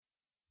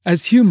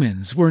As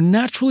humans, we're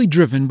naturally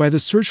driven by the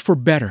search for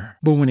better.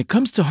 But when it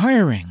comes to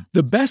hiring,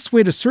 the best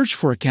way to search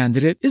for a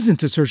candidate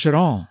isn't to search at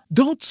all.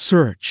 Don't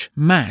search,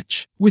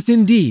 match with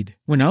Indeed.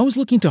 When I was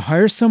looking to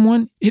hire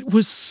someone, it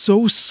was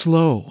so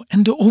slow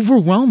and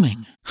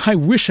overwhelming. I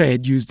wish I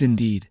had used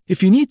Indeed.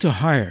 If you need to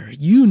hire,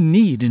 you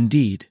need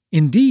Indeed.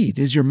 Indeed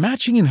is your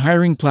matching and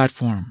hiring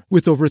platform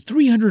with over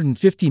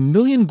 350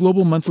 million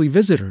global monthly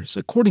visitors,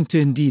 according to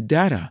Indeed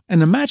data,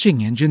 and a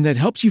matching engine that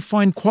helps you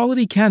find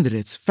quality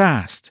candidates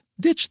fast.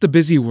 Ditch the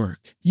busy work.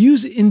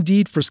 Use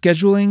Indeed for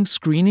scheduling,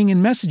 screening,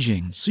 and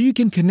messaging so you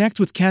can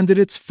connect with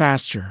candidates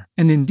faster.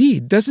 And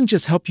Indeed doesn't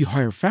just help you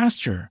hire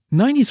faster.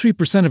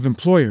 93% of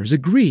employers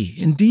agree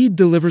Indeed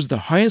delivers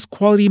the highest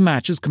quality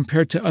matches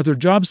compared to other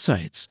job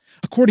sites,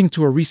 according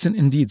to a recent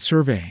Indeed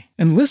survey.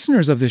 And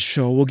listeners of this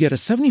show will get a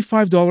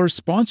 $75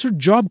 sponsored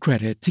job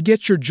credit to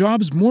get your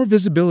jobs more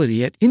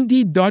visibility at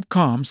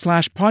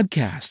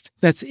Indeed.com/podcast.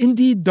 That's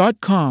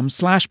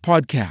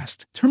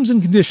Indeed.com/podcast. Terms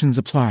and conditions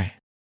apply.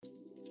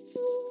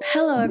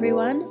 Hello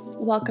everyone,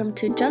 welcome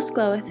to Just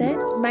Glow With It.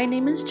 My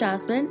name is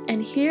Jasmine,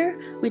 and here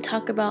we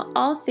talk about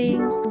all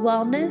things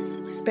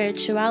wellness,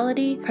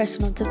 spirituality,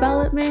 personal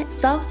development,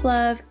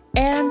 self-love,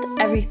 and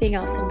everything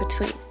else in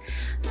between.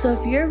 So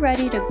if you're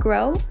ready to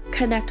grow,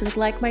 connect with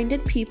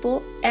like-minded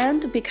people,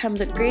 and become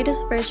the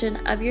greatest version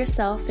of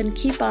yourself, and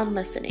keep on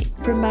listening,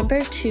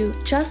 remember to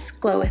just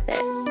glow with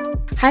it.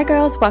 Hi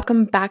girls,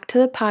 welcome back to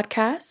the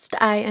podcast.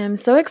 I am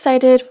so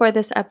excited for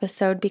this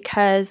episode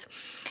because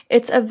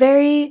it's a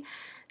very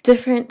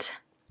different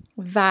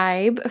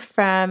vibe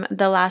from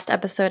the last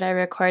episode I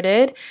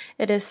recorded.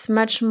 It is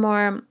much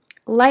more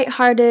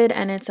lighthearted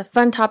and it's a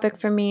fun topic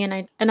for me,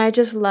 and I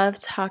just love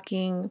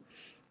talking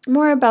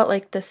more about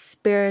like the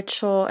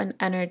spiritual and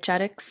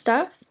energetic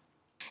stuff.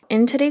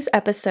 In today's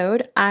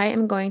episode, I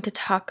am going to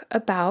talk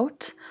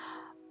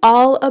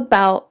all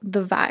about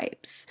the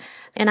vibes.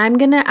 And I'm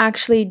going to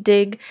actually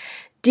dig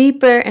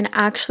deeper and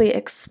actually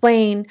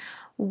explain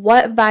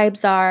what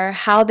vibes are,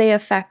 how they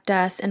affect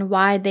us, and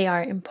why they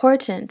are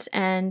important.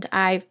 And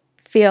I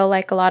feel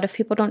like a lot of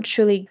people don't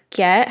truly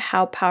get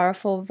how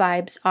powerful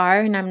vibes are.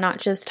 And I'm not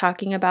just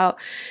talking about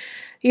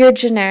your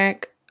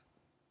generic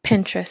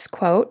Pinterest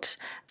quote.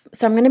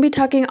 So I'm going to be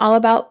talking all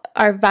about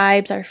our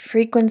vibes, our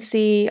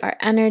frequency, our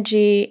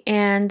energy,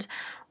 and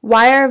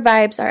why our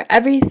vibes are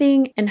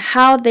everything and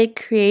how they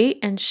create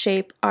and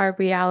shape our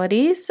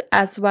realities,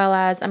 as well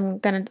as I'm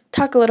going to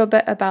talk a little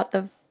bit about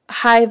the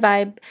high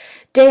vibe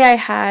day I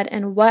had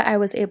and what I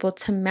was able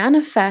to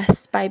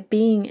manifest by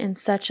being in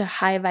such a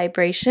high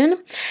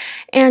vibration,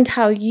 and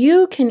how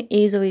you can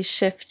easily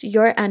shift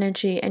your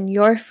energy and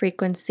your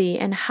frequency,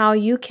 and how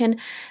you can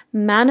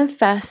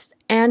manifest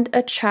and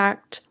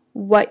attract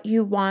what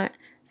you want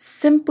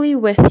simply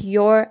with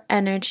your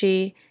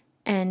energy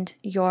and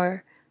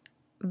your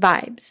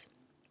vibes.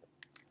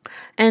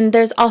 And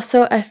there's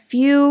also a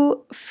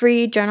few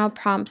free journal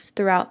prompts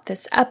throughout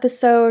this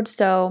episode,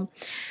 so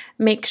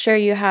make sure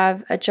you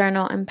have a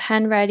journal and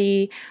pen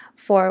ready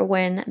for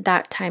when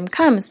that time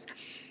comes.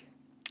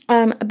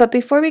 But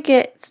before we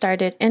get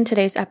started in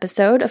today's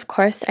episode, of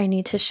course, I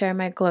need to share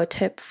my glow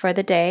tip for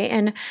the day.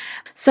 And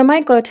so my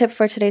glow tip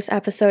for today's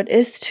episode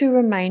is to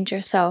remind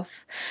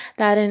yourself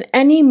that in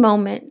any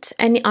moment,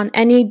 on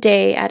any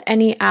day, at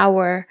any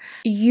hour,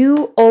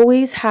 you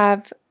always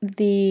have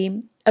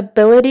the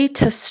ability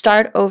to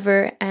start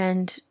over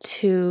and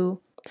to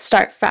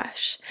start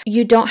fresh.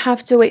 You don't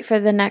have to wait for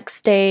the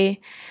next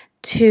day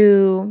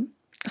to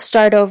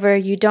start over.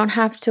 You don't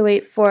have to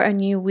wait for a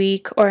new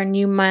week or a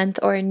new month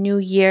or a new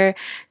year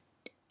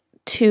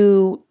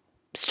to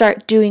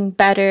start doing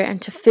better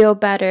and to feel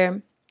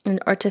better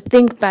or to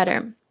think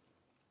better.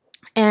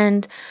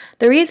 And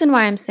the reason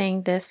why I'm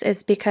saying this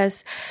is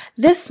because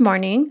this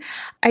morning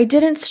I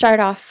didn't start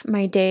off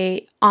my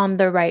day on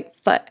the right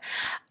foot.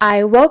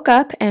 I woke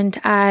up and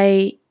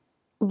I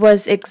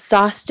was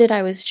exhausted.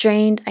 I was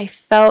drained. I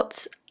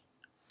felt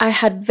I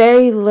had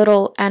very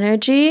little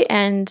energy,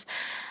 and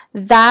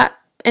that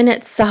in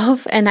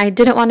itself, and I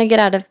didn't want to get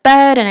out of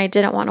bed, and I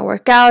didn't want to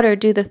work out or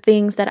do the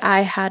things that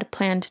I had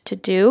planned to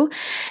do.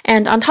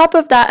 And on top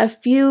of that, a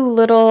few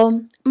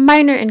little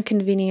minor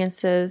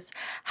inconveniences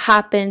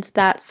happened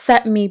that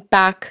set me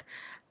back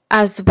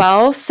as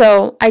well.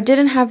 So I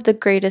didn't have the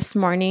greatest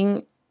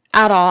morning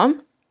at all.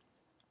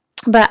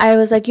 But I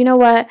was like, you know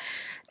what?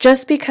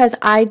 Just because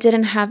I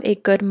didn't have a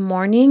good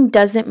morning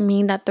doesn't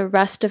mean that the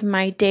rest of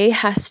my day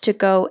has to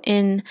go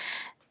in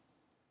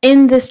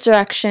this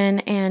direction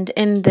and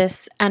in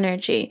this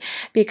energy,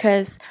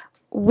 because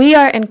we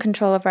are in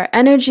control of our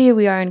energy,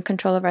 we are in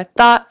control of our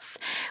thoughts,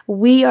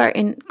 we are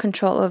in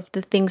control of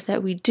the things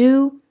that we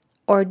do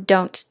or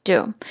don't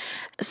do.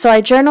 So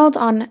I journaled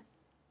on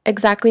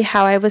exactly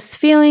how I was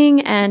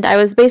feeling, and I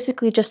was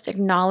basically just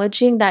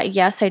acknowledging that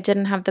yes, I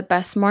didn't have the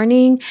best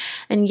morning,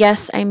 and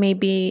yes, I may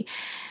be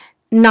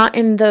not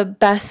in the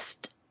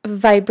best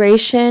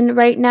vibration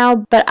right now,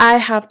 but I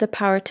have the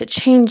power to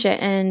change it,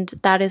 and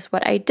that is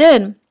what I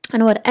did.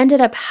 And what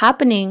ended up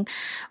happening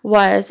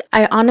was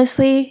I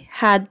honestly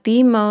had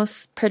the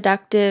most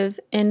productive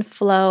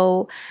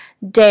inflow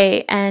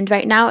day. And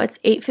right now it's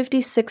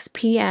 8:56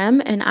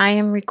 p.m. and I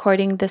am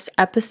recording this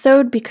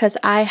episode because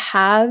I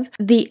have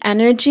the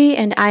energy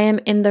and I am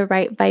in the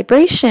right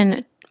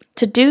vibration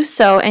to do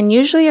so. And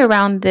usually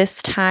around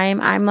this time,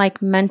 I'm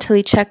like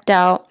mentally checked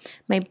out.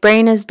 My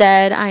brain is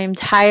dead. I am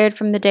tired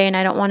from the day and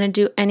I don't want to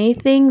do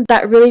anything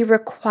that really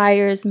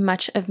requires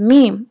much of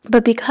me.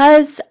 But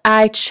because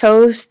I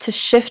chose to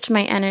shift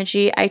my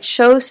energy, I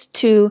chose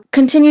to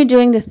continue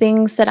doing the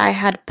things that I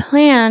had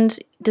planned.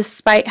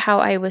 Despite how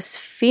I was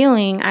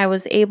feeling, I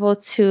was able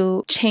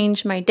to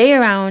change my day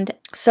around.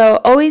 So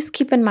always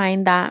keep in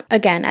mind that,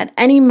 again, at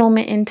any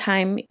moment in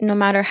time, no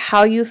matter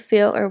how you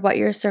feel or what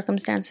your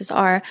circumstances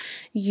are,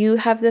 you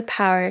have the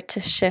power to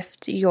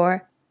shift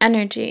your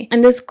energy.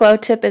 And this glow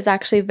tip is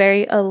actually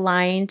very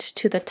aligned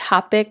to the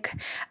topic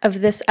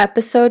of this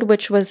episode,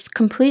 which was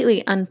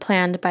completely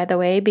unplanned, by the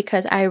way,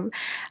 because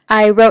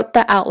I wrote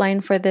the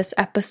outline for this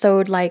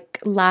episode like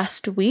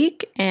last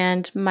week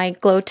and my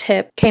glow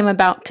tip came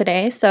about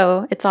today,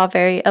 so it's all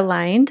very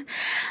aligned.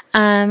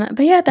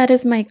 But yeah, that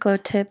is my glow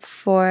tip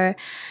for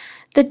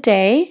the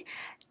day.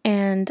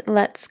 And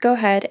let's go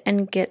ahead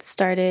and get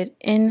started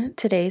in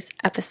today's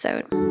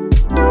episode.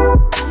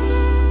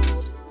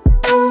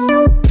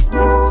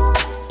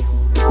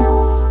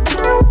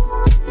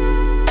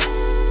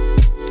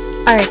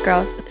 All right,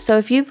 girls. So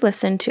if you've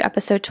listened to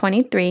episode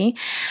 23,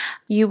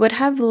 you would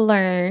have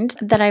learned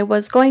that I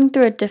was going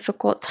through a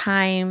difficult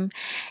time.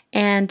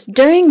 And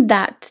during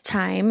that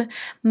time,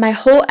 my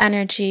whole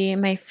energy,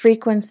 my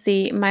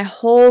frequency, my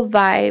whole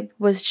vibe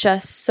was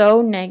just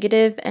so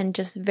negative and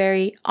just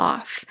very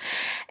off.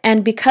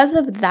 And because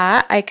of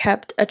that, I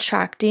kept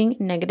attracting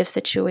negative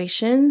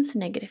situations,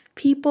 negative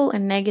people,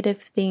 and negative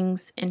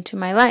things into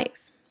my life.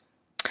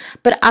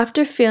 But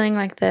after feeling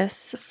like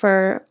this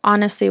for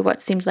honestly what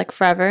seemed like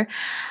forever,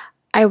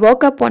 I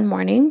woke up one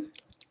morning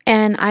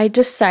and I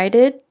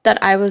decided that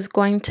I was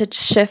going to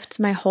shift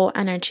my whole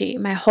energy,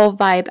 my whole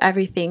vibe,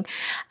 everything.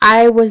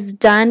 I was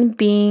done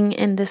being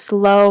in this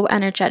low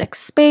energetic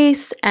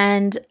space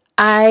and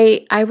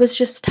I was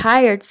just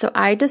tired. So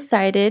I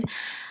decided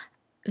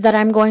that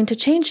I'm going to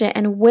change it.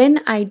 And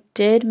when I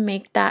did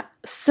make that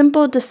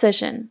simple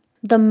decision,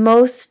 the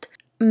most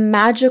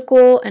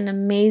magical and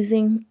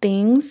amazing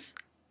things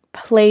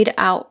played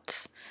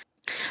out.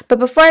 But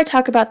before I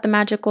talk about the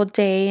magical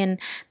day and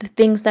the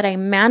things that I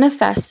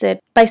manifested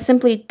by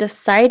simply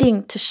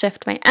deciding to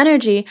shift my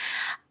energy,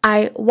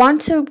 I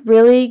want to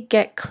really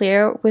get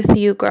clear with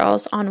you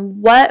girls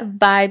on what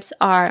vibes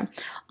are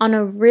on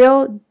a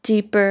real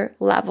deeper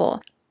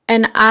level.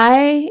 And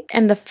I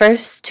am the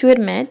first to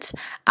admit,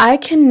 I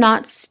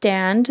cannot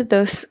stand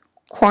those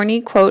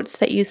corny quotes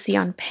that you see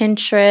on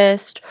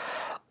Pinterest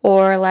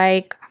or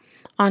like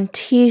on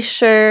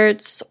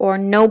t-shirts or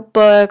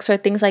notebooks or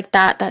things like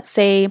that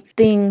say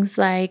things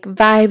like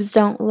vibes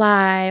don't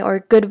lie or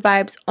good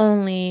vibes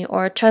only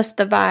or trust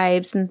the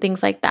vibes and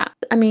things like that.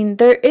 I mean,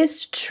 there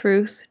is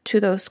truth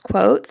to those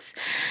quotes,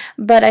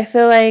 but I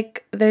feel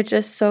like they're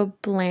just so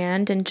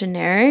bland and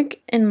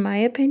generic in my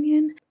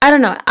opinion. I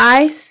don't know.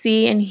 I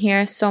see and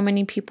hear so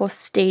many people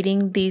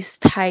stating these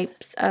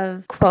types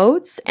of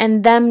quotes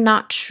and them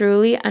not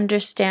truly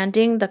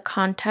understanding the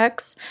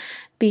context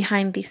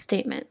behind these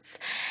statements.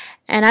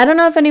 And I don't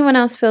know if anyone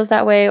else feels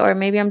that way, or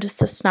maybe I'm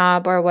just a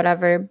snob or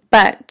whatever,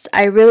 but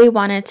I really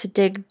wanted to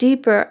dig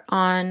deeper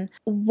on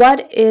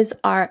what is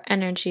our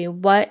energy,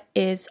 what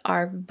is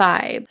our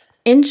vibe.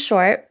 In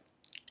short,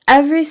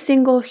 every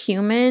single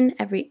human,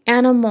 every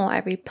animal,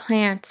 every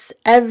plant,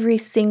 every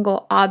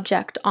single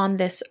object on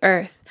this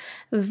earth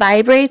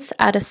vibrates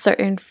at a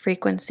certain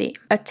frequency.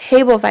 A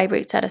table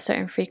vibrates at a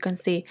certain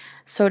frequency.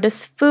 So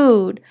does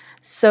food.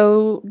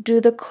 So do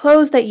the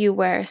clothes that you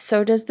wear.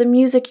 So does the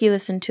music you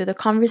listen to, the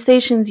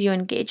conversations you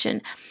engage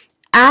in.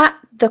 At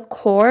the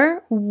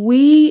core,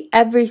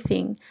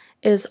 everything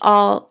is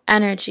all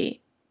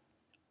energy.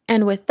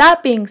 And with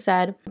that being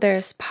said,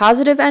 there's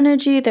positive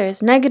energy,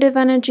 there's negative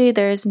energy,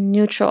 there's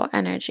neutral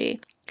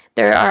energy.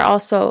 There are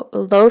also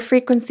low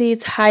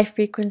frequencies, high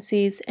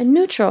frequencies, and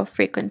neutral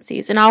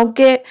frequencies. And I'll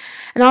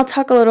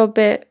talk a little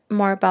bit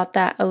more about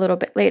that a little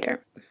bit later.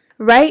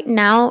 Right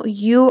now,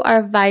 you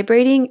are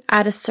vibrating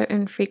at a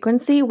certain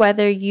frequency,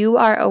 whether you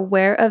are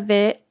aware of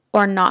it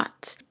or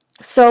not.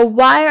 So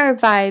why are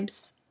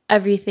vibes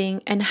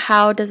everything and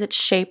how does it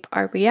shape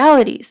our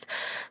realities?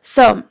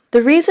 So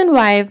the reason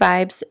why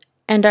vibes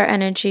and our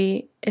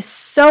energy is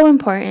so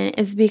important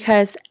is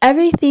because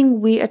everything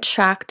we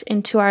attract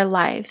into our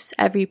lives,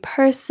 every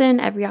person,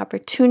 every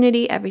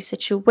opportunity, every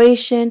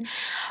situation,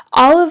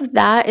 all of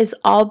that is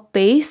all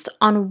based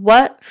on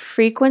what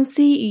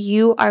frequency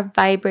you are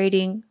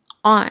vibrating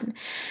on.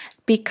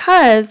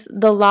 Because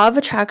the law of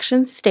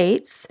attraction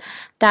states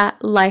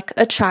that like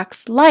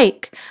attracts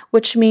like,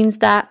 which means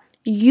that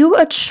you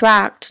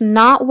attract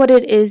not what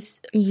it is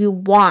you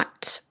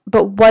want,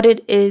 but what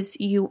it is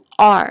you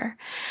are.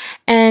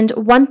 And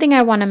one thing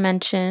I want to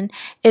mention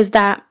is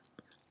that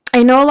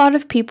I know a lot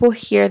of people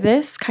hear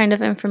this kind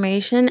of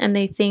information and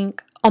they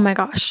think, oh my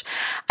gosh,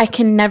 I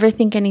can never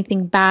think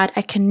anything bad.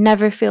 I can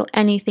never feel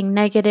anything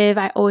negative.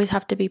 I always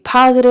have to be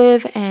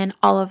positive and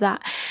all of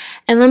that.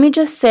 And let me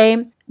just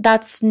say,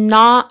 that's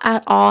not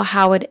at all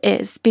how it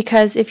is.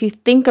 Because if you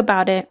think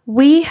about it,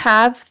 we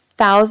have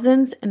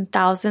thousands and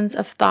thousands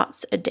of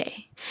thoughts a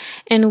day.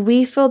 And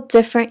we feel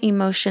different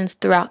emotions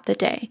throughout the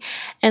day.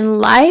 And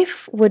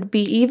life would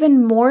be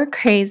even more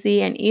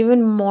crazy and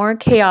even more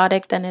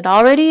chaotic than it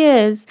already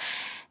is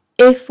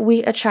if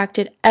we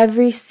attracted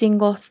every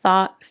single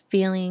thought,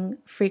 feeling,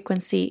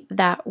 frequency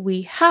that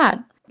we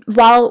had.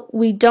 While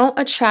we don't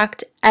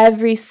attract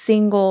every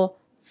single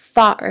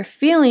thought or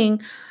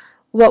feeling,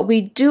 what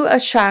we do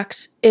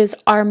attract is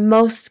our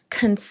most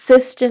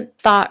consistent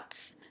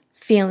thoughts,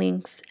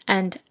 feelings,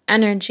 and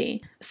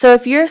energy. So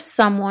if you're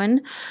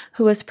someone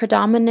who is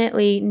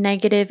predominantly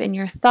negative in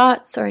your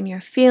thoughts or in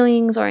your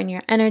feelings or in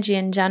your energy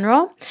in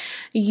general,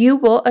 you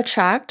will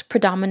attract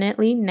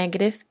predominantly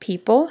negative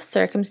people,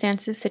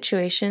 circumstances,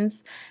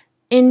 situations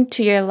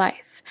into your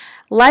life.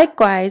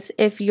 Likewise,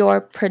 if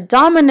you're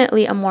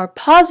predominantly a more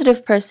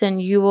positive person,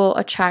 you will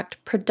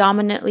attract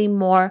predominantly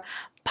more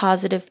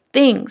positive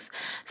things.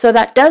 So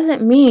that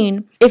doesn't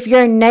mean if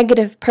you're a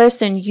negative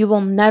person, you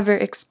will never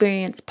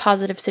experience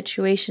positive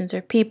situations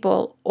or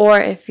people, or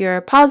if you're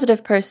a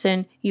positive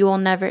person, you will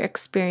never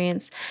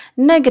experience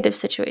negative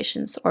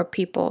situations or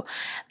people.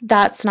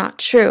 That's not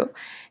true.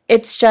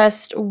 It's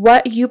just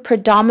what you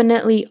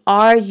predominantly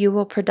are, you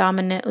will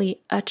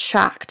predominantly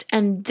attract.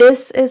 And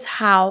this is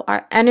how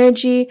our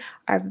energy,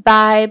 our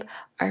vibe,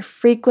 our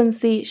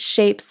frequency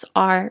shapes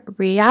our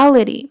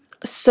reality.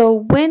 So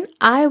when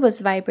I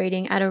was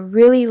vibrating at a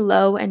really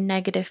low and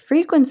negative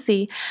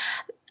frequency,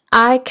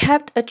 I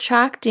kept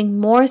attracting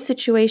more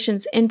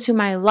situations into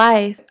my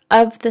life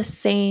of the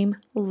same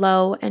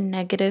low and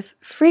negative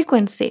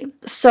frequency.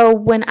 So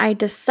when I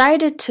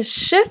decided to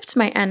shift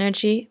my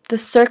energy, the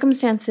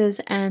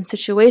circumstances and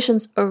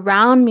situations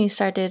around me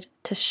started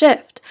to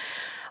shift.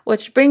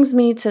 Which brings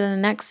me to the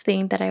next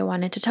thing that I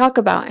wanted to talk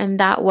about, and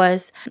that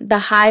was the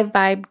high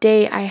vibe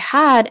day I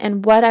had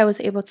and what I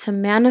was able to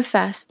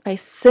manifest by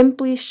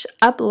simply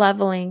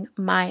up-leveling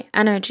my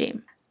energy.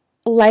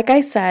 Like I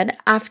said,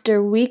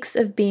 after weeks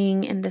of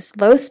being in this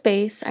low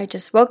space, I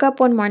just woke up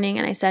one morning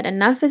and I said,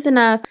 enough is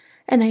enough,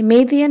 and I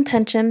made the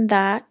intention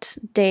that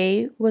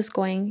day was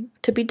going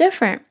to be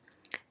different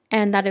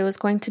and that it was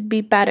going to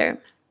be better.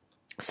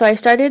 So I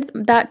started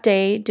that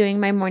day doing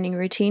my morning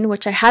routine,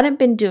 which I hadn't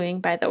been doing,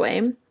 by the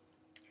way.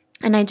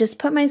 And I just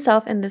put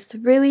myself in this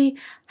really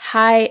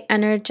high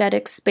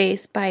energetic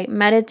space by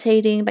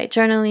meditating, by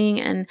journaling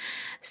and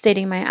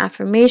stating my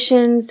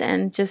affirmations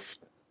and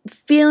just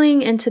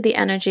feeling into the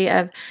energy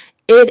of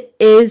it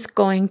is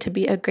going to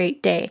be a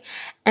great day.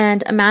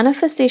 And a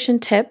manifestation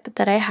tip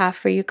that I have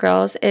for you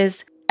girls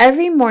is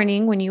every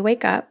morning when you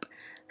wake up,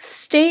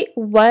 state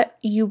what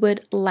you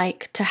would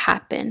like to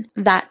happen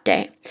that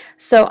day.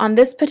 So on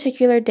this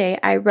particular day,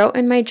 I wrote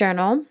in my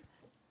journal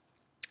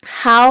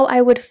how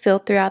I would feel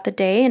throughout the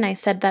day, and I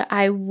said that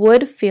I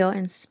would feel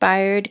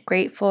inspired,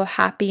 grateful,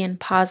 happy, and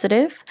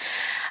positive.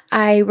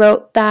 I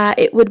wrote that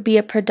it would be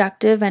a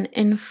productive and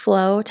in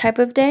flow type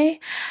of day.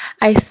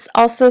 I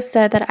also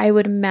said that I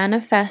would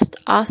manifest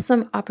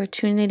awesome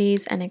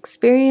opportunities and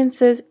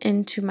experiences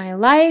into my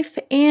life,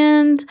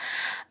 and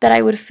that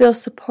I would feel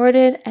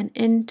supported and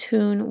in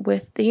tune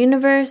with the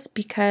universe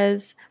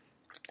because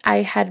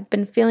I had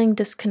been feeling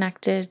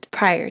disconnected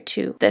prior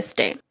to this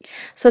day.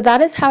 So that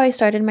is how I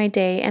started my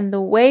day. And the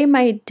way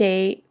my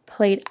day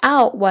played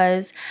out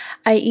was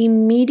I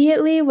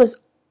immediately was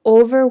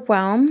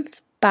overwhelmed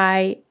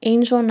by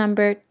angel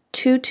number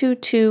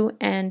 222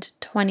 and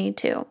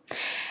 22.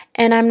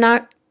 And I'm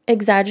not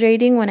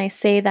exaggerating when I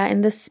say that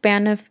in the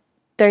span of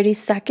 30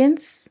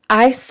 seconds,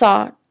 I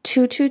saw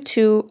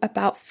 222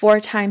 about 4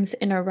 times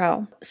in a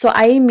row. So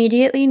I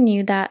immediately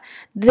knew that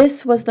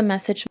this was the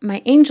message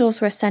my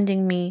angels were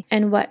sending me.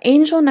 And what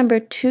angel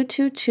number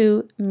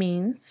 222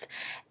 means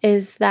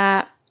is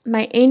that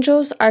my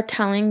angels are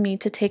telling me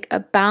to take a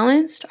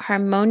balanced,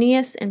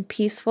 harmonious, and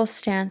peaceful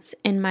stance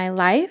in my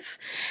life.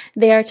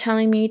 They are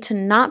telling me to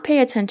not pay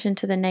attention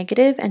to the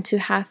negative and to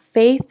have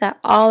faith that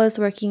all is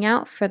working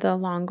out for the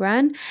long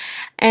run.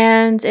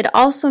 And it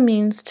also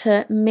means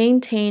to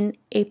maintain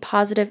a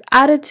positive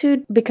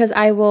attitude because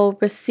I will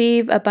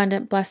receive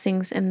abundant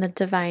blessings in the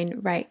divine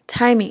right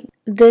timing.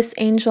 This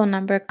angel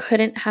number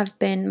couldn't have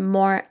been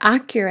more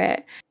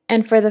accurate.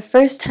 And for the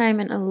first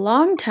time in a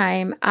long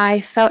time, I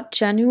felt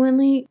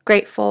genuinely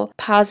grateful,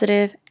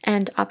 positive,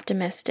 and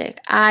optimistic.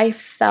 I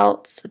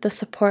felt the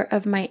support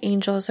of my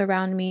angels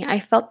around me. I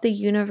felt the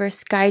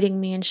universe guiding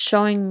me and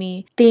showing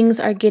me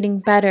things are getting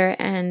better,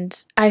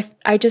 and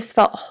I just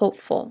felt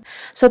hopeful.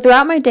 So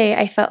throughout my day,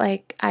 I felt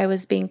like I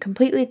was being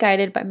completely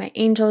guided by my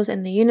angels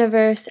in the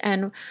universe.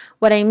 And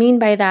what I mean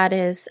by that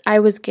is I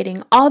was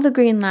getting all the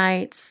green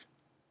lights.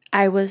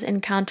 I was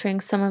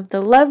encountering some of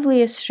the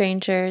loveliest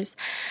strangers.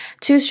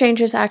 2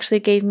 strangers actually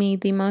gave me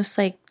the most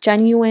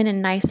genuine and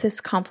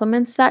nicest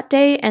compliments that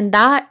day. And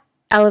that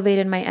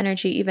elevated my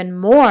energy even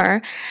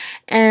more.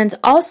 And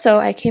also,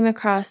 I came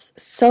across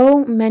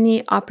so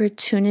many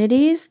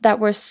opportunities that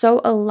were so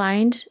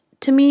aligned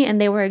to me, and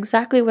they were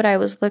exactly what I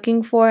was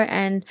looking for,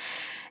 and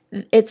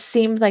it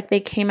seemed like they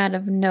came out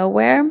of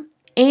nowhere.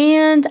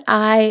 And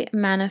I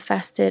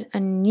manifested a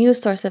new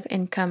source of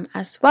income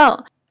as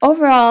well.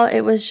 Overall,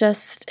 it was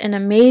just an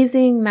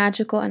amazing,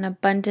 magical, and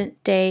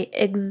abundant day,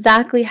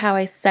 exactly how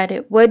I said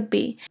it would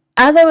be.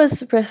 As I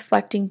was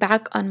reflecting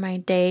back on my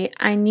day,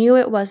 I knew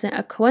it wasn't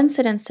a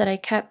coincidence that I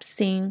kept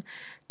seeing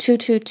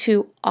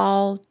 222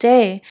 all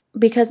day,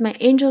 because my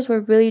angels were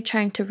really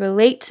trying to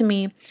relate to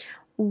me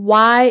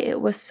why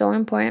it was so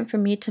important for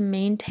me to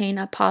maintain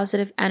a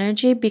positive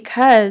energy,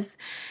 because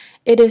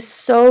it is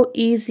so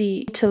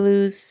easy to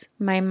lose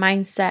my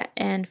mindset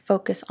and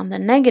focus on the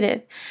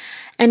negative.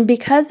 And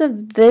because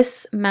of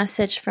this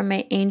message from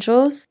my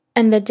angels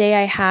and the day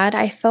I had,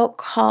 I felt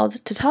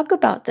called to talk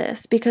about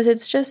this, because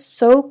it's just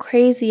so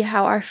crazy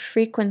how our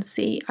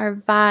frequency, our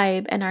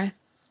vibe, and our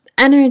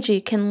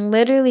energy can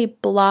literally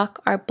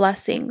block our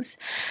blessings.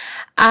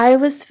 I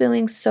was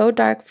feeling so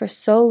dark for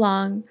so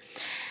long.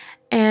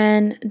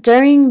 And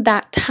during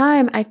that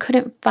time, I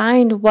couldn't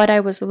find what I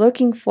was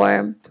looking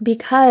for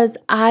because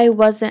I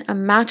wasn't a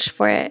match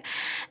for it.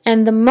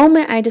 And the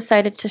moment I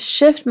decided to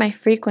shift my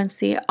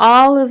frequency,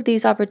 all of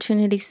these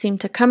opportunities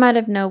seemed to come out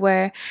of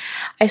nowhere.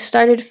 I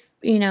started,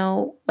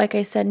 like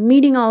I said,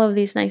 meeting all of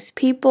these nice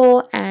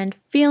people and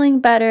feeling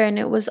better. And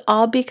it was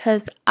all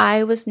because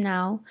I was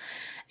now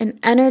an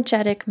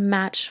energetic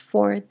match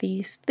for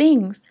these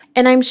things.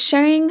 And I'm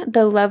sharing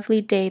the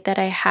lovely day that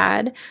I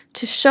had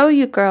to show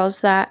you girls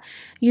that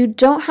you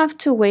don't have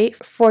to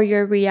wait for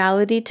your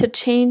reality to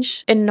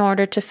change in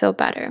order to feel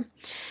better.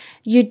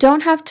 You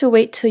don't have to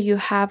wait till you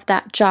have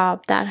that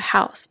job, that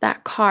house,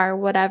 that car,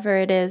 whatever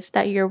it is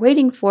that you're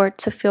waiting for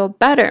to feel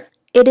better.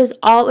 It is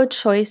all a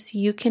choice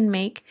you can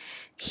make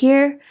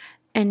here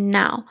and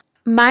now.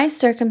 My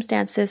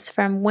circumstances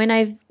from when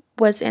I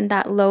was in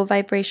that low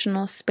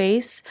vibrational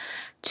space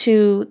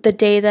to the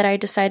day that I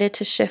decided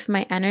to shift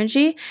my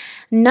energy,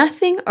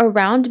 nothing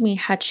around me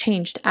had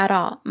changed at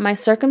all. My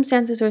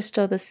circumstances were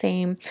still the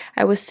same.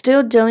 I was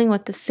still dealing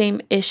with the same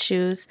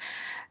issues.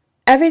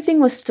 Everything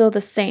was still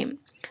the same.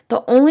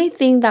 The only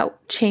thing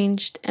that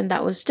changed and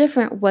that was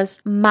different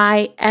was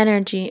my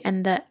energy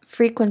and the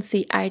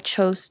frequency I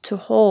chose to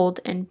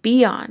hold and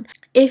be on.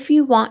 If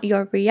you want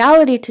your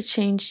reality to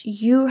change,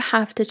 you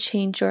have to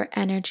change your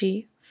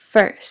energy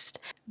first.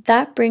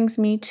 That brings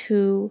me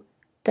to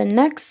the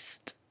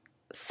next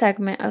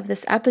segment of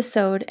this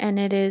episode, and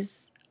it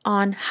is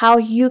on how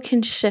you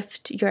can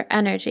shift your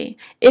energy.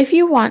 If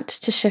you want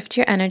to shift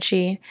your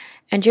energy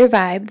and your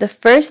vibe, the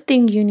first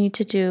thing you need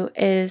to do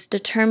is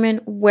determine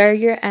where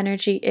your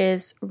energy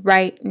is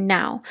right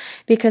now,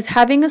 because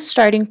having a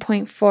starting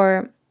point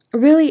for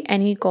really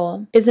any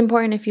goal is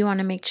important if you want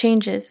to make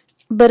changes.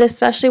 But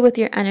especially with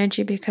your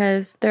energy,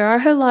 because there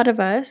are a lot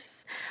of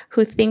us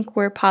who think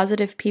we're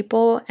positive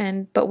people,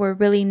 but we're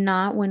really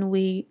not when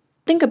we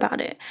think about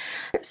it.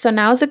 So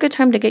now is a good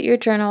time to get your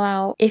journal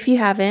out. If you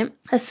haven't,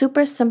 a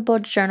super simple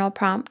journal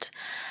prompt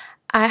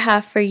I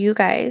have for you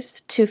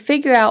guys to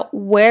figure out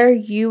where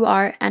you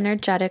are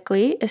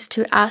energetically is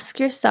to ask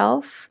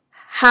yourself,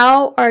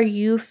 how are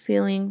you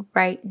feeling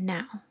right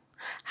now?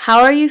 How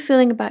are you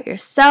feeling about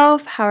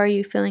yourself? How are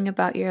you feeling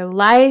about your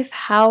life?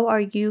 How are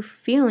you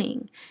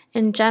feeling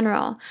in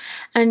general?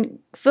 And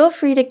feel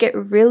free to get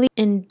really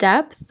in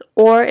depth,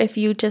 or if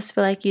you just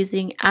feel like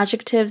using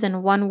adjectives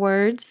and one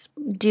words,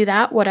 do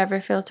that, whatever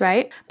feels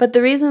right. But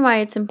the reason why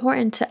it's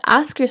important to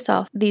ask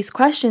yourself these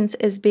questions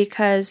is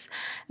because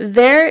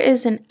there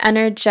is an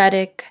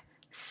energetic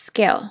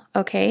scale,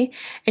 okay?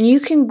 And you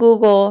can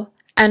Google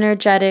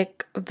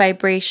energetic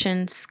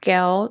vibration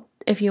scale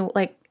if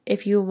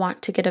you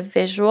want to get a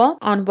visual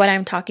on what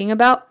I'm talking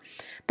about.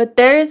 But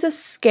there is a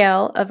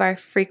scale of our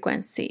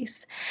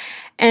frequencies.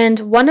 And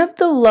one of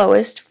the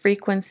lowest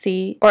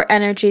frequency or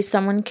energy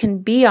someone can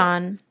be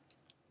on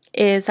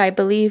is, I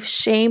believe,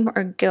 shame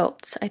or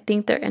guilt. I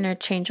think they're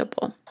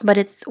interchangeable, but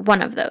it's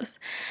one of those.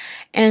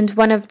 And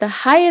one of the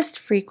highest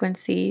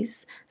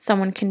frequencies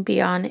someone can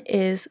be on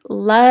is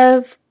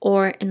love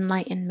or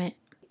enlightenment.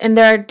 And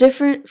there are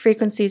different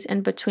frequencies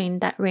in between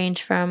that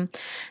range from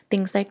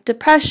things like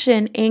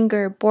depression,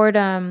 anger,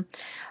 boredom,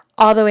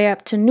 all the way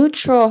up to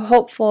neutral,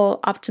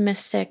 hopeful,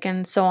 optimistic,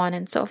 and so on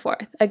and so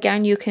forth.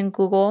 Again, you can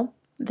Google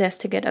this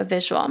to get a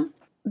visual.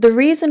 The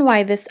reason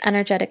why this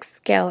energetic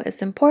scale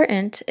is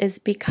important is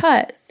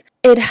because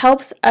it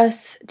helps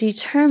us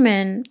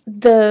determine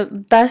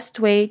the best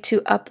way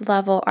to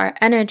up-level our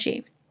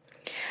energy.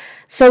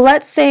 So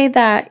let's say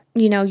that,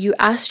 you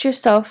asked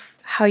yourself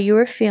how you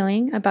were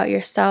feeling about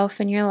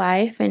yourself and your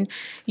life, and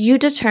you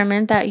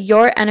determined that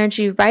your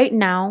energy right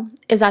now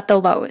is at the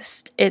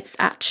lowest. It's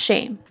at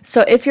shame.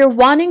 So if you're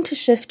wanting to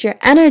shift your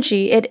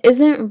energy, it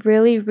isn't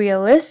really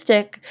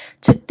realistic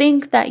to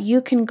think that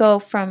you can go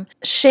from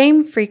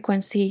shame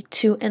frequency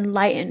to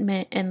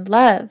enlightenment and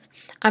love.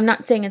 I'm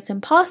not saying it's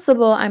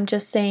impossible. I'm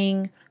just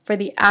saying for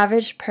the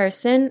average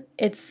person,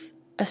 it's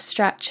a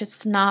stretch.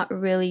 It's not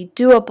really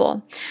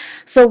doable.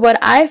 So what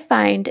I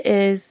find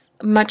is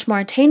much more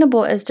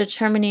attainable is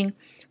determining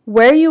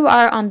where you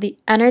are on the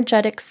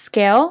energetic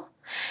scale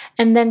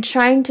and then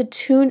trying to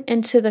tune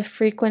into the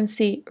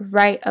frequency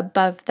right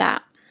above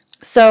that.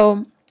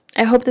 So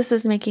I hope this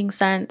is making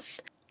sense,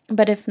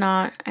 but if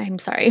not, I'm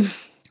sorry.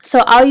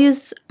 So I'll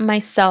use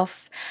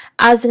myself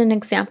as an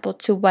example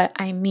to what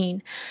I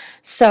mean.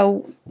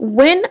 So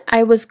when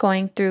I was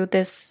going through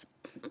this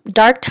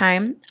dark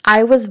time,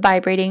 I was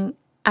vibrating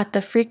at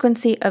the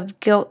frequency of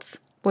guilt,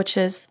 which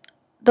is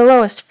the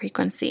lowest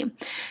frequency,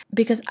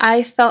 because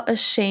I felt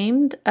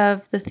ashamed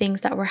of the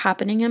things that were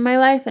happening in my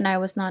life and I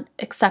was not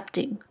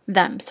accepting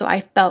them. So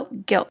I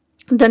felt guilt.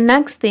 The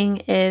next thing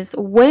is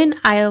when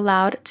I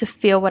allowed to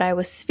feel what I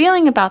was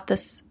feeling about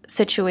this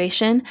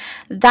situation,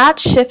 that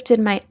shifted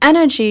my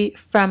energy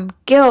from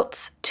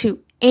guilt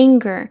to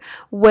anger,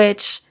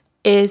 which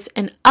is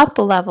an up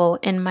level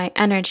in my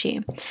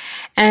energy.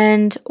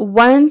 And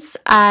once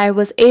I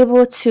was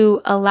able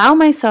to allow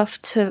myself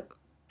to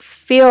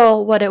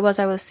feel what it was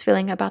I was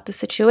feeling about the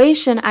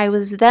situation, I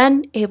was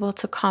then able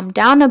to calm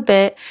down a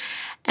bit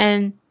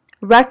and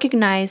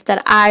recognize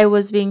that I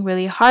was being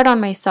really hard on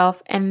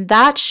myself, and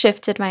that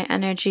shifted my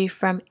energy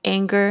from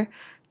anger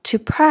to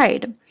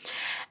pride.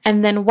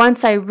 And then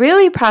once I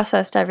really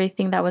processed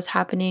everything that was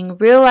happening,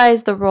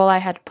 realized the role I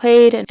had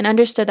played, and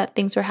understood that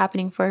things were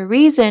happening for a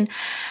reason,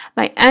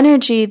 my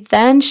energy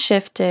then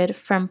shifted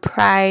from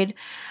pride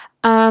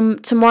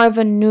to more of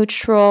a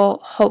neutral,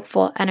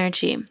 hopeful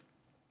energy.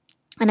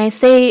 And I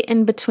say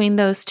in between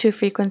those two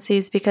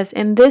frequencies because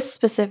in this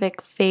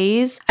specific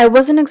phase, I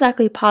wasn't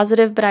exactly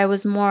positive, but I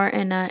was more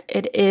in a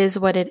it is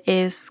what it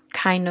is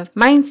kind of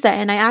mindset.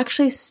 And I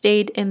actually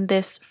stayed in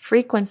this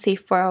frequency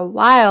for a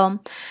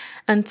while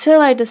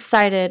until I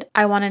decided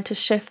I wanted to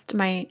shift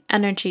my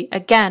energy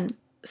again.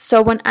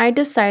 So when I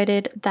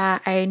decided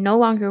that I no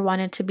longer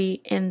wanted to be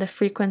in the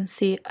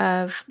frequency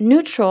of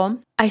neutral,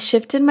 I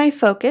shifted my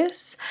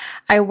focus.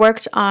 I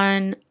worked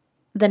on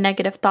the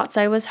negative thoughts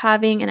I was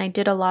having, and I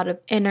did a lot of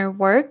inner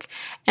work.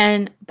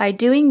 And by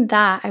doing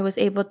that, I was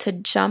able to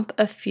jump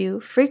a few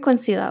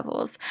frequency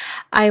levels.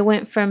 I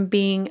went from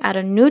being at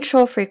a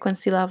neutral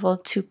frequency level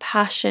to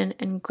passion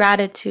and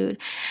gratitude.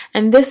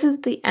 And this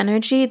is the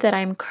energy that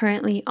I'm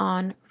currently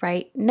on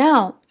right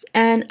now.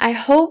 And I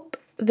hope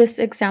this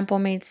example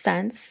made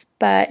sense,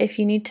 but if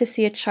you need to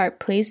see a chart,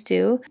 please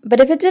do.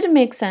 But if it didn't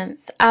make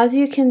sense, as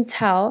you can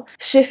tell,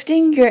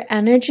 shifting your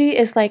energy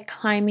is like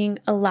climbing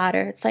a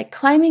ladder. It's like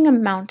climbing a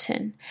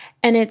mountain,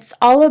 and it's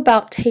all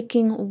about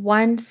taking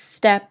one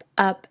step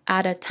up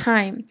at a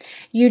time.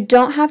 You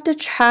don't have to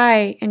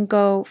try and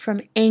go from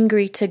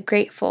angry to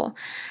grateful.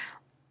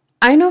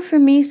 I know for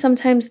me,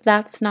 sometimes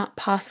that's not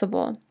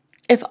possible.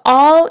 If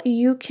all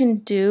you can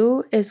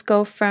do is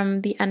go from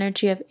the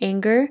energy of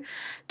anger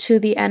to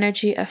the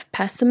energy of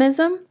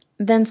pessimism,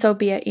 then so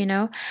be it,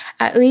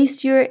 At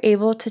least you're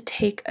able to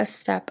take a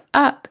step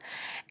up.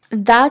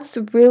 That's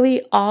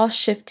really all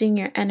shifting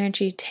your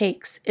energy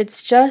takes.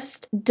 It's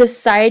just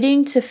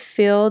deciding to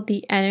feel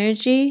the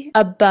energy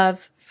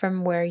above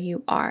from where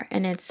you are.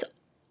 And it's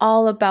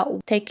all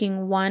about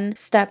taking one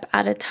step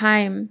at a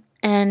time.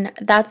 And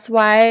that's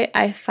why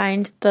I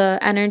find the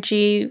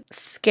energy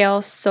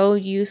scale so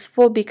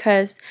useful,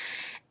 because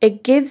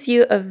it gives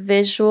you a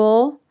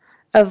visual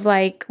of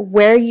like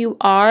where you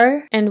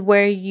are and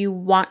where you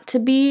want to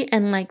be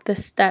and like the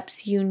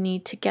steps you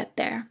need to get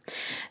there.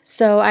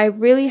 So I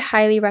really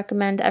highly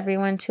recommend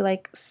everyone to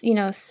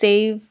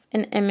save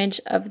an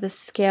image of the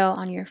scale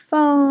on your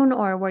phone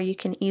or where you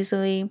can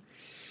easily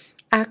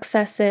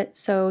access it,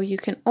 so you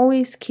can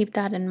always keep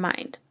that in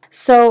mind.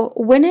 So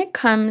when it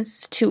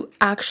comes to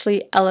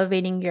actually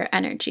elevating your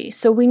energy,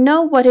 so we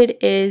know what it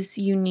is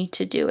you need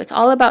to do. It's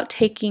all about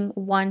taking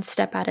one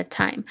step at a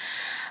time.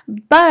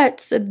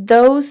 But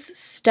those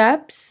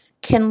steps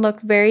can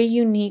look very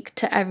unique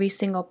to every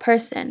single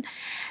person,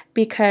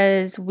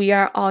 because we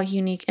are all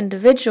unique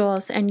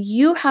individuals, and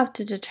you have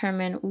to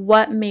determine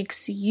what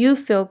makes you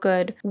feel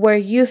good, where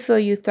you feel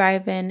you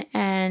thrive in,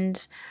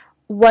 and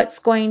what's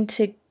going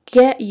to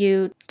get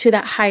you to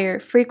that higher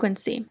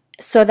frequency,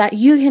 so that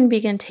you can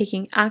begin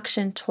taking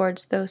action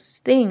towards those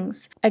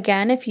things.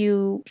 Again, if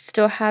you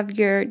still have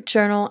your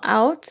journal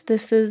out,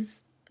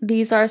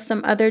 these are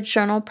some other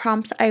journal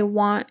prompts I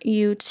want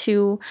you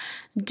to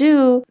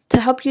do to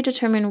help you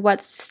determine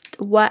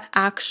what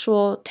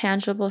actual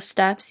tangible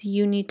steps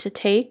you need to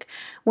take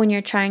when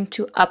you're trying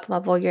to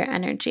up-level your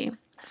energy.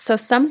 So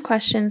some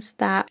questions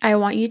that I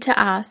want you to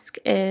ask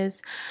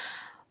is,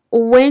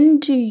 when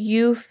do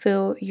you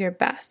feel your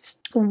best?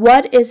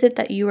 What is it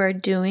that you are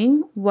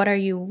doing? What are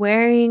you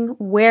wearing?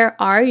 Where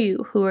are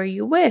you? Who are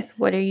you with?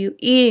 What are you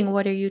eating?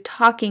 What are you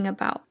talking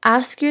about?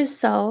 Ask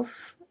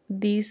yourself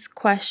these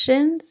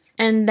questions,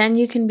 and then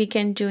you can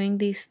begin doing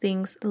these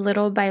things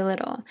little by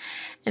little.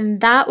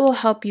 And that will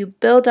help you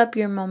build up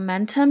your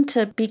momentum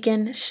to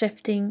begin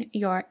shifting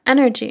your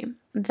energy.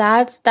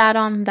 That's that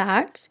on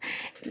that.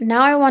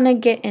 Now I want to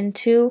get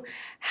into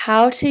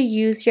how to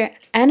use your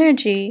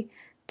energy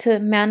to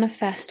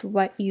manifest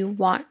what you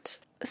want.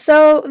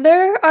 So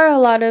there are a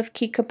lot of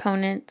key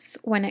components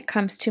when it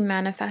comes to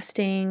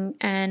manifesting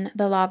and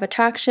the law of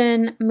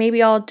attraction.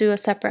 Maybe I'll do a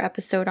separate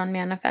episode on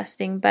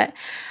manifesting, but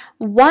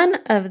one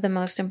of the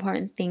most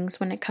important things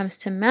when it comes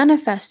to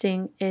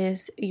manifesting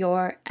is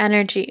your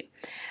energy.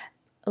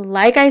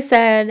 Like I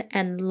said,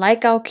 and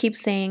like I'll keep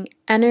saying,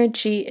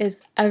 energy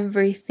is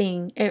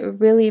everything. It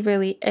really,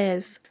 really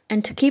is.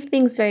 And to keep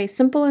things very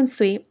simple and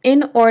sweet,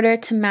 in order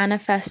to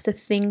manifest the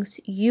things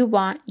you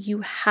want,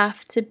 you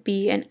have to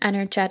be an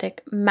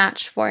energetic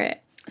match for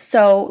it.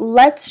 So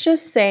let's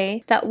just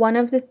say that one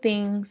of the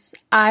things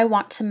I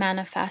want to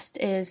manifest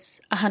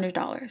is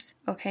 $100,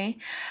 okay?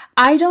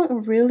 I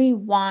don't really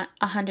want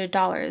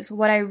 $100.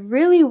 What I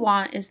really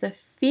want is the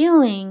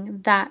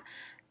feeling that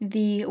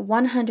the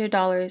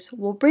 $100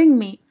 will bring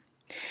me.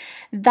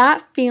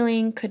 That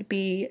feeling could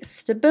be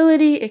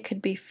stability, it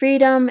could be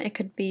freedom, it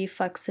could be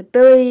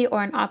flexibility,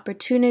 or an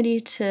opportunity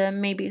to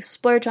maybe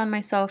splurge on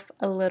myself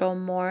a little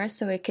more.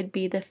 So it could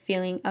be the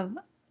feeling of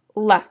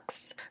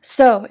lux.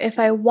 So if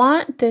I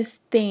want this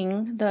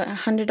thing, the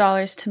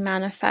 $100, to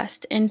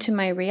manifest into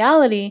my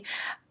reality,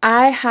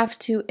 I have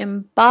to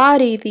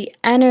embody the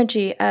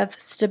energy of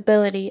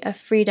stability, of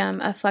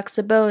freedom, of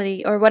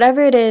flexibility, or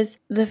whatever it is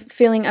the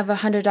feeling of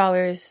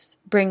 $100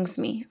 brings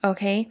me,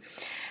 okay?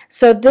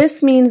 So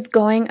this means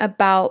going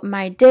about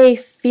my day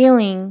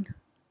feeling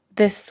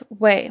this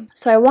way.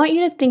 So I want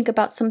you to think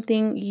about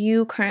something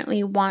you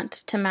currently want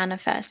to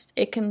manifest.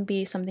 It can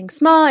be something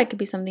small, it could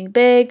be something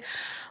big.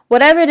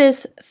 Whatever it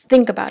is,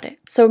 think about it.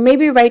 So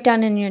maybe write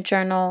down in your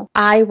journal,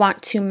 I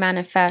want to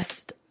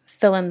manifest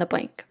fill in the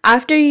blank.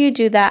 After you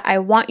do that, I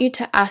want you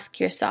to ask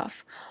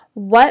yourself,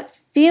 what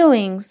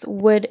feelings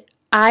would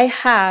I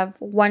have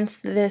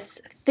once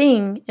this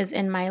thing is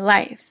in my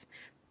life?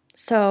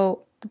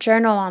 So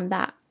journal on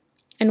that.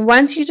 And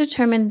once you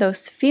determine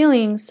those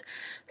feelings,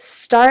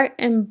 start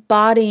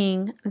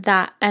embodying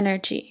that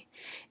energy.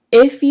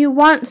 If you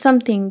want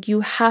something, you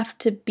have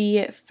to be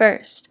it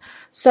first.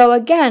 So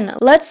again,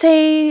 let's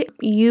say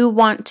you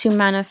want to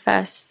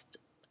manifest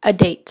a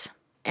date,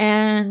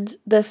 and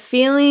the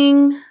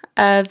feeling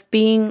of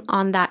being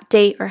on that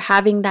date or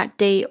having that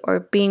date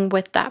or being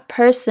with that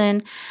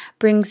person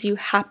brings you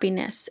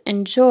happiness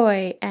and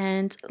joy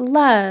and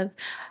love.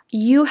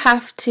 You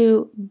have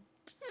to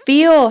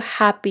feel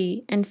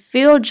happy and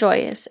feel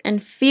joyous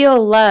and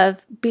feel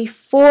love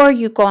before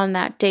you go on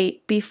that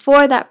date,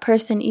 before that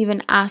person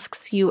even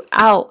asks you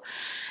out.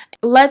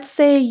 Let's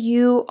say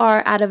you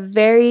are at a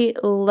very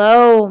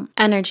low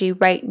energy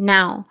right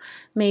now.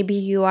 Maybe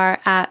you are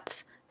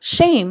at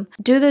shame.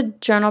 Do the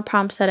journal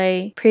prompts that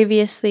I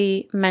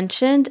previously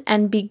mentioned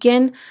and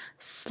begin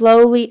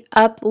slowly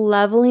up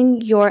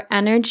leveling your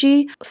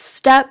energy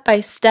step by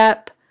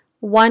step,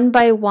 one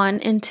by one,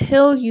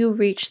 until you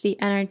reach the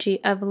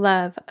energy of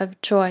love, of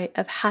joy,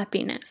 of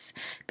happiness.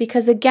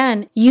 Because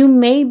again, you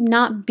may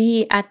not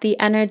be at the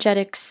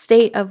energetic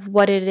state of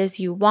what it is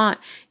you want.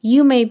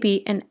 You may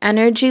be an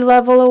energy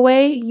level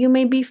away. You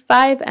may be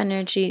 5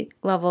 energy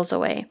levels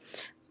away.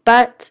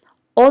 But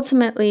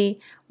ultimately,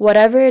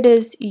 whatever it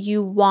is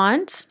you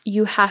want,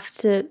 you have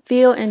to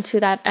feel into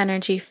that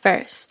energy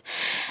first.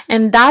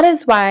 And that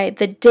is why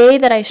the day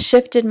that I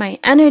shifted my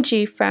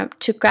energy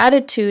to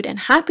gratitude and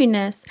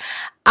happiness,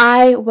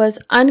 I was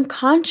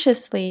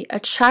unconsciously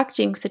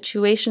attracting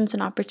situations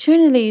and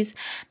opportunities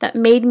that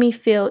made me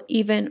feel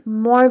even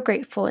more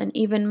grateful and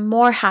even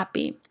more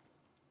happy.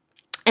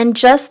 And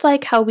just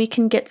like how we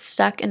can get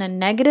stuck in a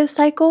negative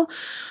cycle,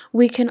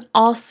 we can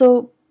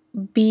also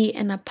be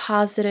in a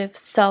positive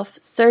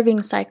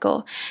self-serving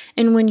cycle.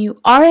 And when you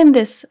are in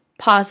this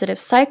positive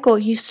cycle,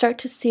 you start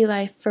to see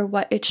life for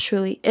what it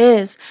truly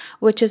is,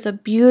 which is a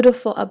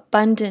beautiful,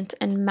 abundant,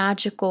 and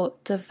magical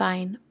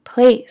divine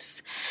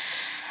place.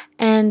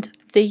 And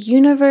the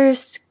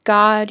universe,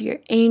 God, your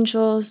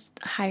angels,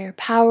 higher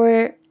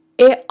power,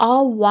 it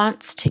all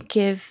wants to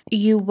give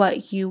you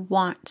what you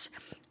want.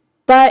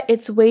 But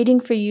it's waiting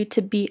for you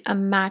to be a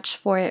match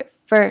for it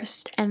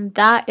first. And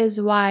that is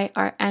why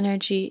our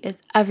energy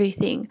is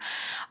everything.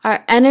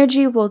 Our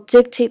energy will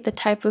dictate the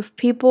type of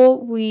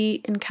people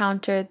we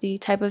encounter, the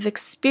type of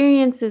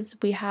experiences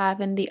we have,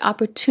 and the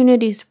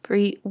opportunities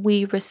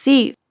we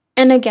receive.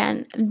 And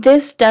again,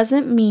 this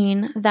doesn't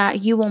mean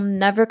that you will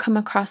never come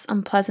across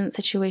unpleasant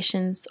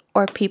situations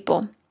or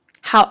people.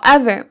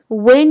 However,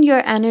 when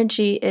your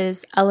energy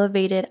is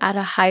elevated at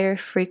a higher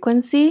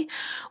frequency,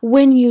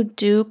 when you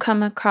do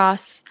come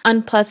across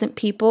unpleasant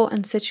people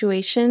and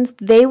situations,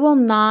 they will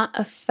not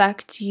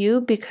affect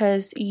you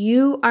because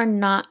you are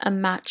not a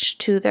match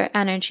to their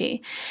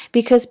energy.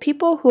 Because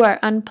people who are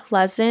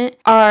unpleasant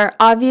are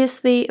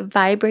obviously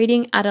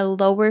vibrating at a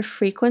lower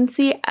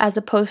frequency as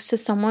opposed to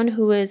someone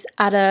who is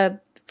at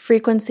a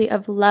frequency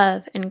of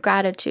love and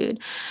gratitude.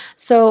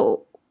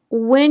 So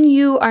when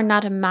you are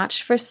not a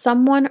match for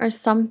someone or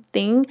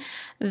something,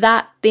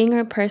 that thing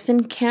or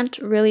person can't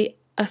really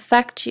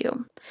affect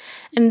you.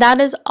 And that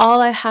is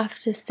all I have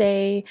to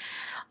say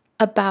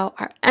about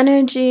our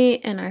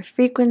energy and our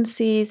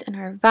frequencies and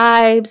our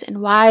vibes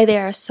and why they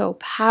are so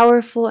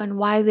powerful and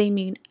why they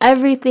mean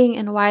everything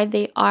and why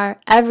they are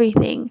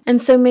everything.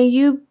 And so may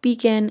you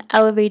begin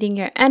elevating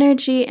your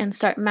energy and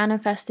start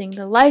manifesting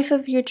the life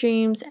of your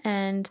dreams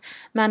and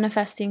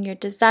manifesting your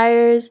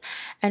desires.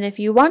 And if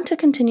you want to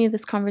continue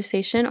this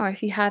conversation or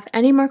if you have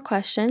any more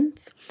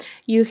questions,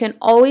 you can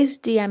always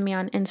DM me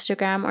on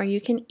Instagram or you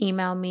can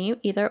email me,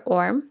 either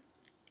or.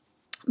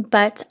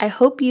 But I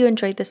hope you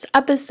enjoyed this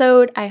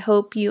episode. I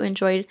hope you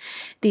enjoyed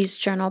these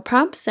journal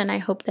prompts and I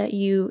hope that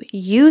you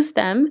use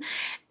them.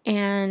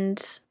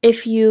 And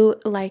if you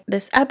like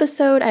this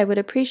episode, I would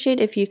appreciate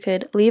if you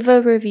could leave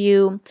a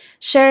review,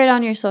 share it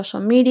on your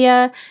social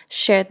media,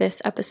 share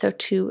this episode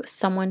to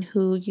someone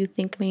who you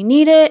think may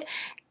need it.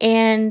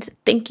 And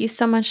thank you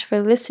so much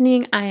for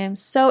listening. I am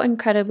so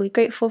incredibly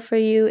grateful for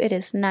you. It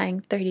is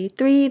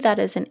 9:33. That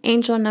is an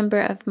angel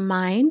number of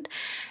mine.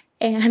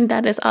 And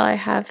that is all I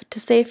have to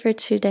say for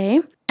today.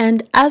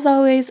 And as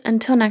always,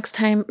 until next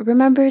time,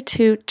 remember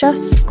to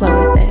just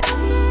glow with it.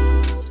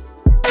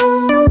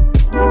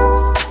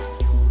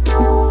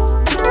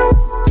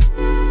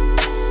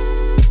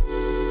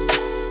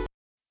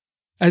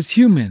 As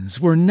humans,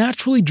 we're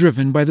naturally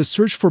driven by the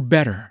search for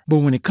better.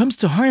 But when it comes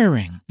to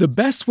hiring, the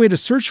best way to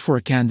search for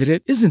a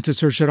candidate isn't to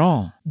search at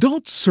all.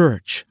 Don't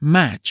search,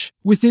 match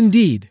with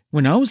Indeed.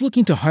 When I was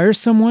looking to hire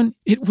someone,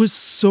 it was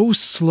so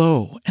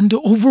slow and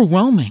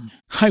overwhelming.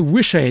 I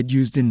wish I had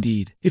used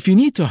Indeed. If you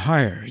need to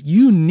hire,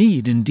 you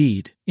need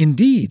Indeed.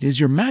 Indeed is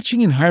your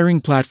matching and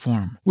hiring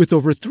platform with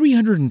over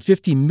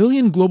 350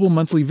 million global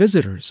monthly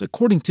visitors,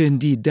 according to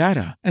Indeed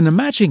data, and a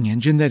matching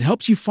engine that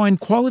helps you find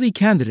quality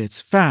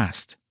candidates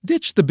fast.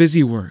 Ditch the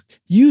busy work.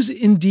 Use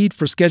Indeed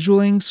for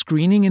scheduling,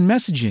 screening, and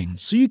messaging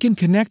so you can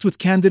connect with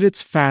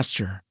candidates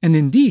faster. And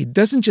Indeed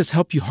doesn't just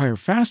help you hire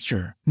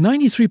faster.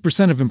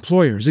 93% of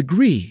employers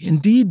agree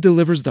Indeed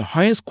delivers the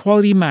highest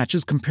quality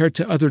matches compared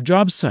to other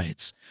job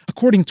sites,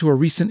 according to a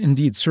recent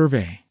Indeed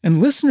survey.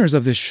 And listeners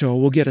of this show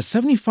will get a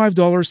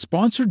 $75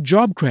 sponsored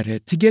job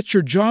credit to get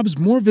your jobs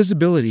more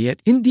visibility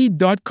at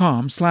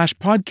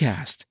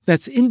Indeed.com/podcast.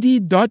 That's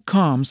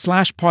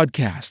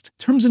Indeed.com/podcast.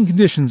 Terms and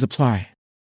conditions apply.